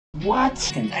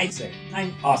What can I say?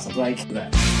 I'm awesome like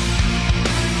that.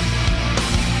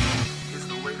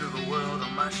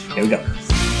 Here we go.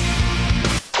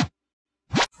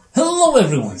 Hello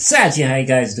everyone, Saj here, how you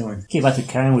guys doing? Okay, about to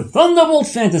carry on with Thunderbolt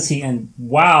Fantasy, and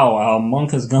wow, our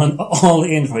monk has gone all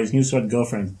in for his new sword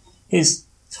girlfriend. He's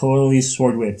totally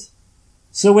sword whipped.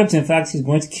 So whipped, in fact, he's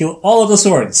going to kill all of the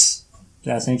swords.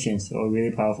 That's ancient, so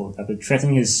really powerful. After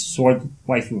threatening his sword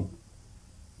waifu.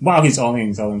 Wow, he's all in,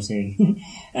 is all I'm saying.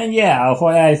 And yeah, our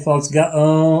Hoi folks got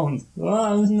owned. Well, I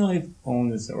don't know if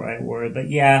owned is the right word,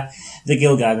 but yeah, the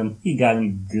guild got him. He got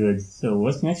him good. So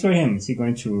what's next for him? Is he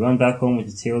going to run back home with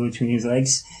the tail between his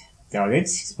legs? Doubt it.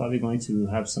 He's probably going to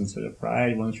have some sort of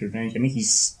pride, wants revenge. I mean, he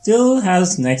still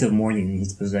has Knight of Mourning in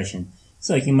his possession,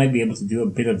 so he might be able to do a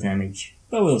bit of damage.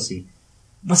 But we'll see.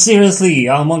 But seriously,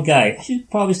 our monk guy, I should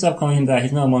probably stop calling him that.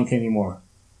 He's not a monk anymore.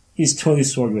 He's totally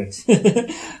sword whipped.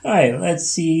 Alright, let's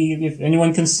see if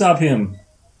anyone can stop him.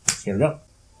 Here we go.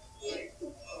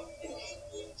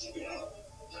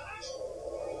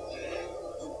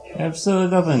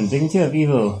 Episode 11, Dignity of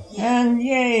Evil. And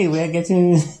yay, we're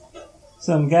getting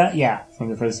some guy, yeah, from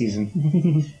the first season.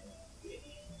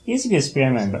 He used to be a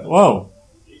spearman, but whoa.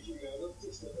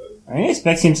 I didn't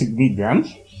expect him to beat them.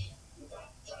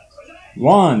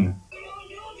 One.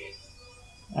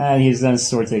 And he's done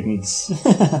sword techniques.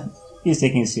 He's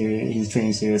taking his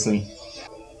training seriously.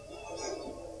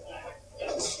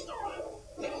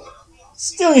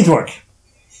 Still needs work.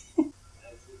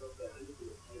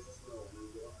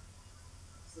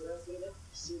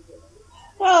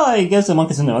 Well, I guess the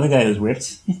monk is another guy who's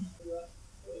whipped.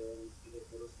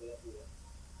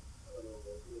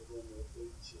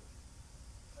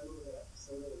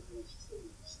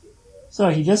 So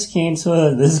he just came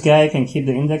so this guy can keep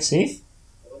the index safe?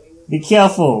 Be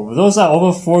careful, those are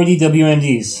over 40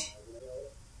 WMDs.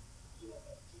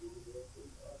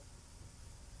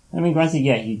 I mean, granted,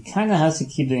 yeah, he kinda has to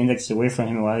keep the index away from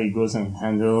him while he goes and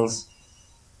handles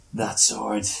that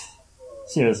sword.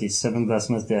 Seriously, 7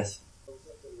 Blasphemous Death.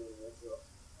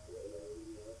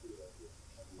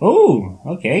 Oh,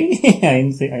 okay. I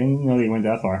didn't know they went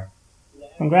that far.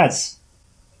 Congrats.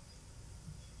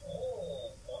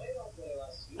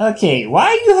 Okay, why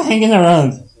are you hanging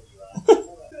around?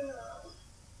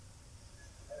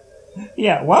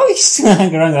 Yeah, why would you still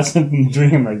hang around after doing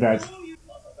him like that?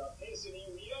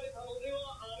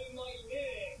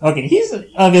 Okay, he's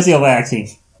obviously overacting.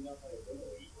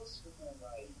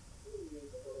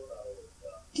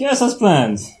 Just as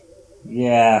planned.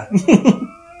 Yeah.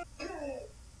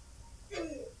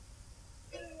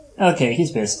 Okay,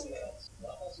 he's pissed.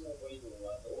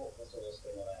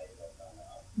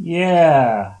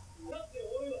 Yeah.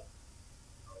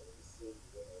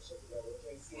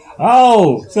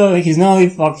 Oh, so he's not only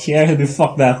fucked here, he'll be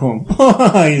fucked back home.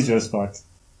 He's just fucked.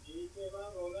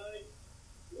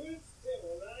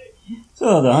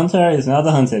 So the hunter is now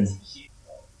the hunted.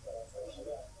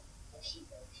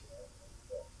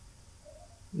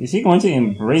 Is he going to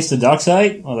embrace the dark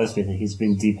side? Oh, let's face it, he's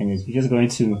been deep in it. He's just going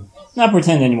to not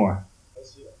pretend anymore.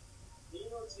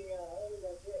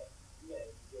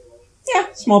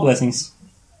 Yeah, small blessings.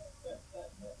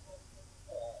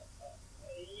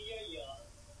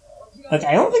 Like,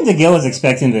 I don't think the guild was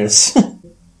expecting this.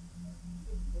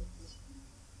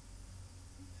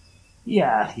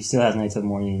 Yeah, he still has Knights of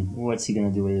Mourning. What's he gonna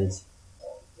do with it?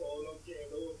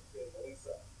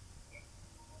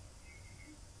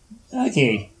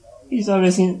 Okay, he's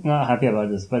obviously not happy about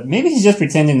this, but maybe he's just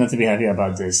pretending not to be happy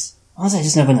about this. Honestly, I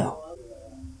just never know.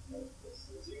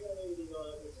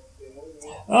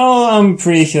 Oh, I'm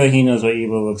pretty sure he knows what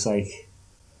evil looks like.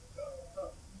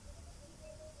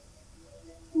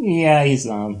 Yeah, he's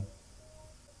gone.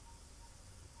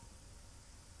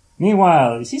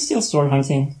 Meanwhile, is he still sword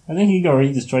hunting? I think he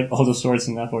already destroyed all the swords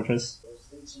in that fortress.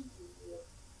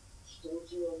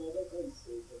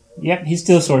 Yep, he's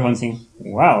still sword hunting.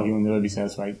 Wow, he will never be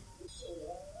satisfied.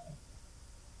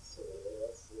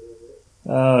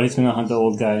 Oh, he's gonna hunt the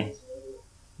old guy.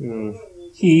 Ooh.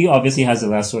 He obviously has the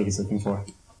last sword he's looking for.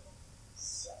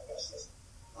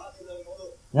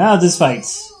 Now this fight.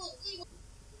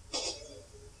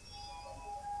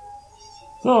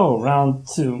 So, round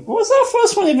 2. What was our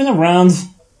first one even a round?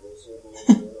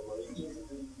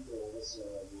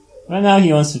 Right now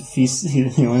he wants to feast. He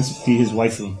wants to feed his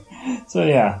waifu. So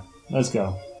yeah, let's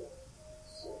go.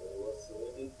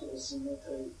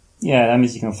 Yeah, that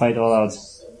means you can fight all out.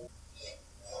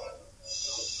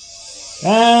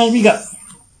 And we go.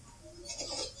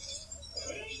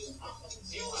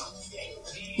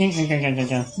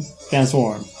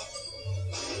 Transform.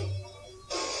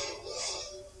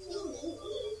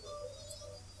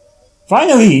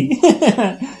 Finally!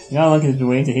 Now Link is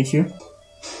waiting to hit you.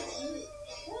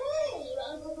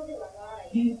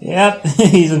 Yep,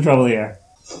 he's in trouble here.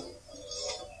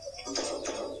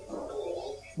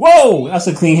 Whoa! That's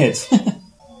a clean hit.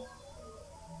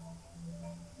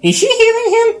 Is she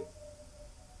healing him?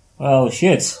 Oh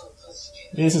shit.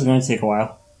 This is going to take a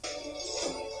while.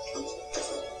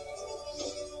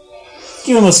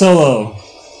 Give him a solo.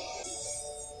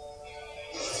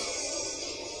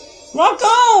 Rock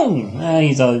on!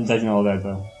 He's dodging all that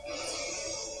though.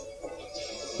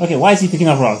 Okay, why is he picking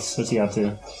up rocks? What's he up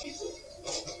to?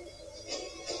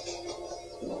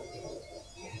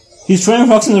 He's throwing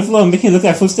rocks on the floor, making it look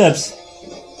like footsteps.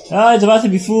 Ah, it's about to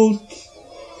be fooled.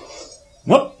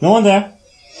 Nope, no one there.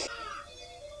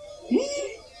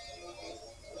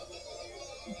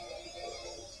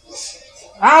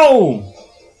 Ow!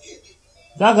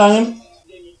 That got him.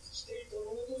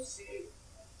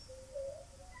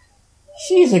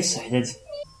 She's excited.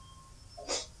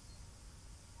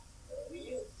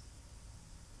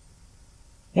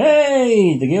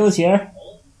 Hey, the Gale is here.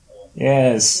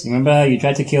 Yes, remember you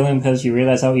tried to kill him because you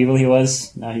realized how evil he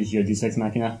was? Now he's your Deus Ex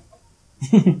Machina.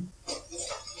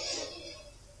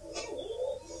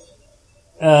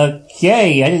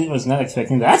 Okay, I was not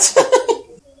expecting that.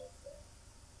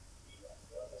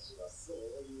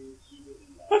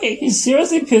 Okay, he's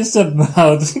seriously pissed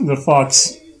about the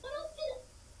fox.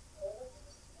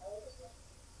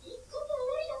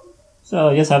 So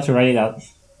I just have to write it out.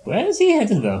 Where is he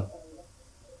headed though?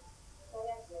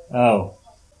 Oh.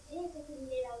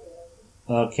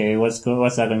 Okay, what's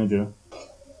that gonna do?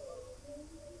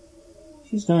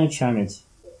 She's gonna charm it.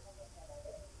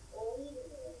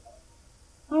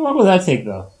 How long will that take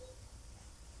though?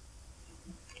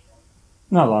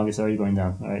 Not long, it's already going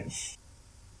down. Alright.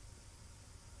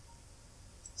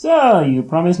 So, you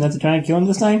promise not to try and kill him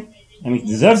this time? I mean,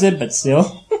 he deserves it, but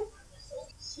still.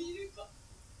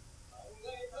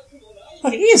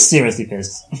 Okay, he is seriously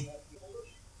pissed.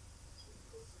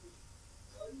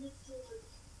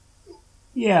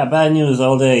 Yeah, bad news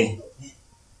all day.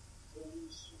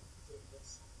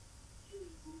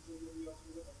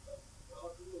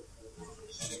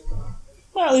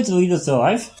 Well, at least the leader's still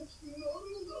alive.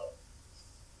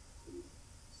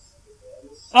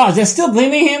 Oh, they're still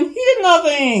blaming him? He did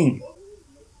nothing!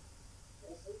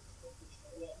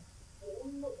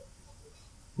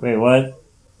 Wait, what?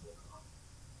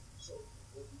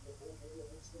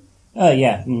 Oh,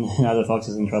 yeah, now the fox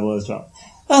is in trouble as well.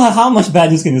 How much bad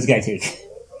news can this guy take?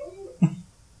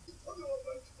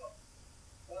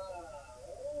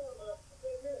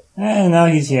 And now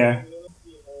he's here.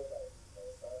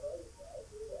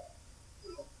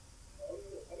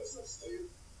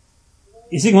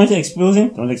 Is he going to expose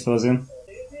him? Don't expose him.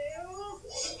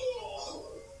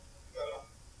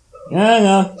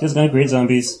 No, just gonna create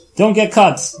zombies. Don't get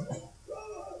caught!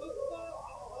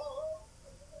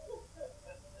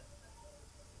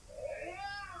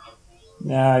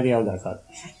 Nah, they all got caught.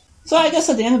 So I guess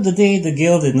at the end of the day, the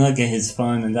guild did not get his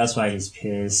fun, and that's why he's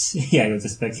pissed. Yeah, I was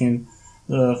expecting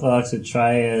the fox to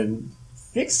try and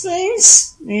fix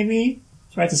things, maybe?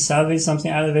 Try to salvage something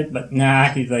out of it, but nah,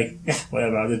 he's like,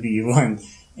 whatever, I'll just be evil, and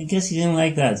I guess he didn't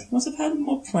like that. He must have had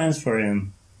more plans for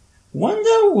him.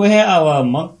 Wonder where our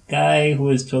monk guy, who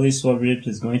is totally sword-ripped,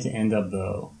 is going to end up,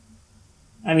 though.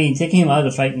 I mean, taking him out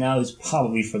of the fight now is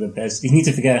probably for the best. You need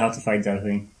to figure out how to fight that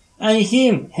thing. And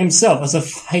himself, as a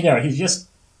fighter,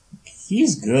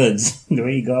 he's good. The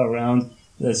way he got around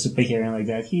the superhero like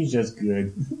that, he's just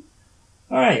good.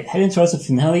 Alright, heading towards the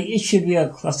finale, it should be a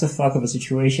clusterfuck of a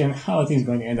situation. How are things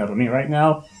going to end up? I mean, right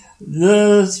now,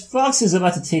 the fox is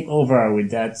about to take over with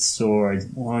that sword.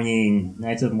 Warning,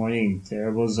 Knights of Morning,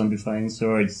 terrible zombifying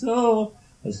sword. So,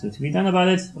 what's to be done about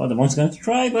it? Well, the monk's going to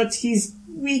try, but he's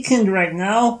weakened right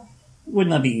now. Would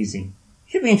not be easy.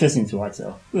 Should be interesting to watch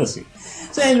though. We'll see.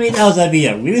 So anyway, that was that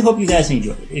video. Really hope you guys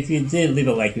enjoyed it. If you did, leave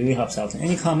a like. It really helps out. And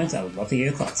any comments, I would love to hear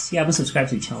your thoughts. If you haven't subscribed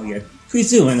to the channel yet, please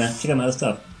do, and check out my other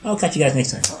stuff. I'll catch you guys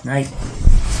next time. Night.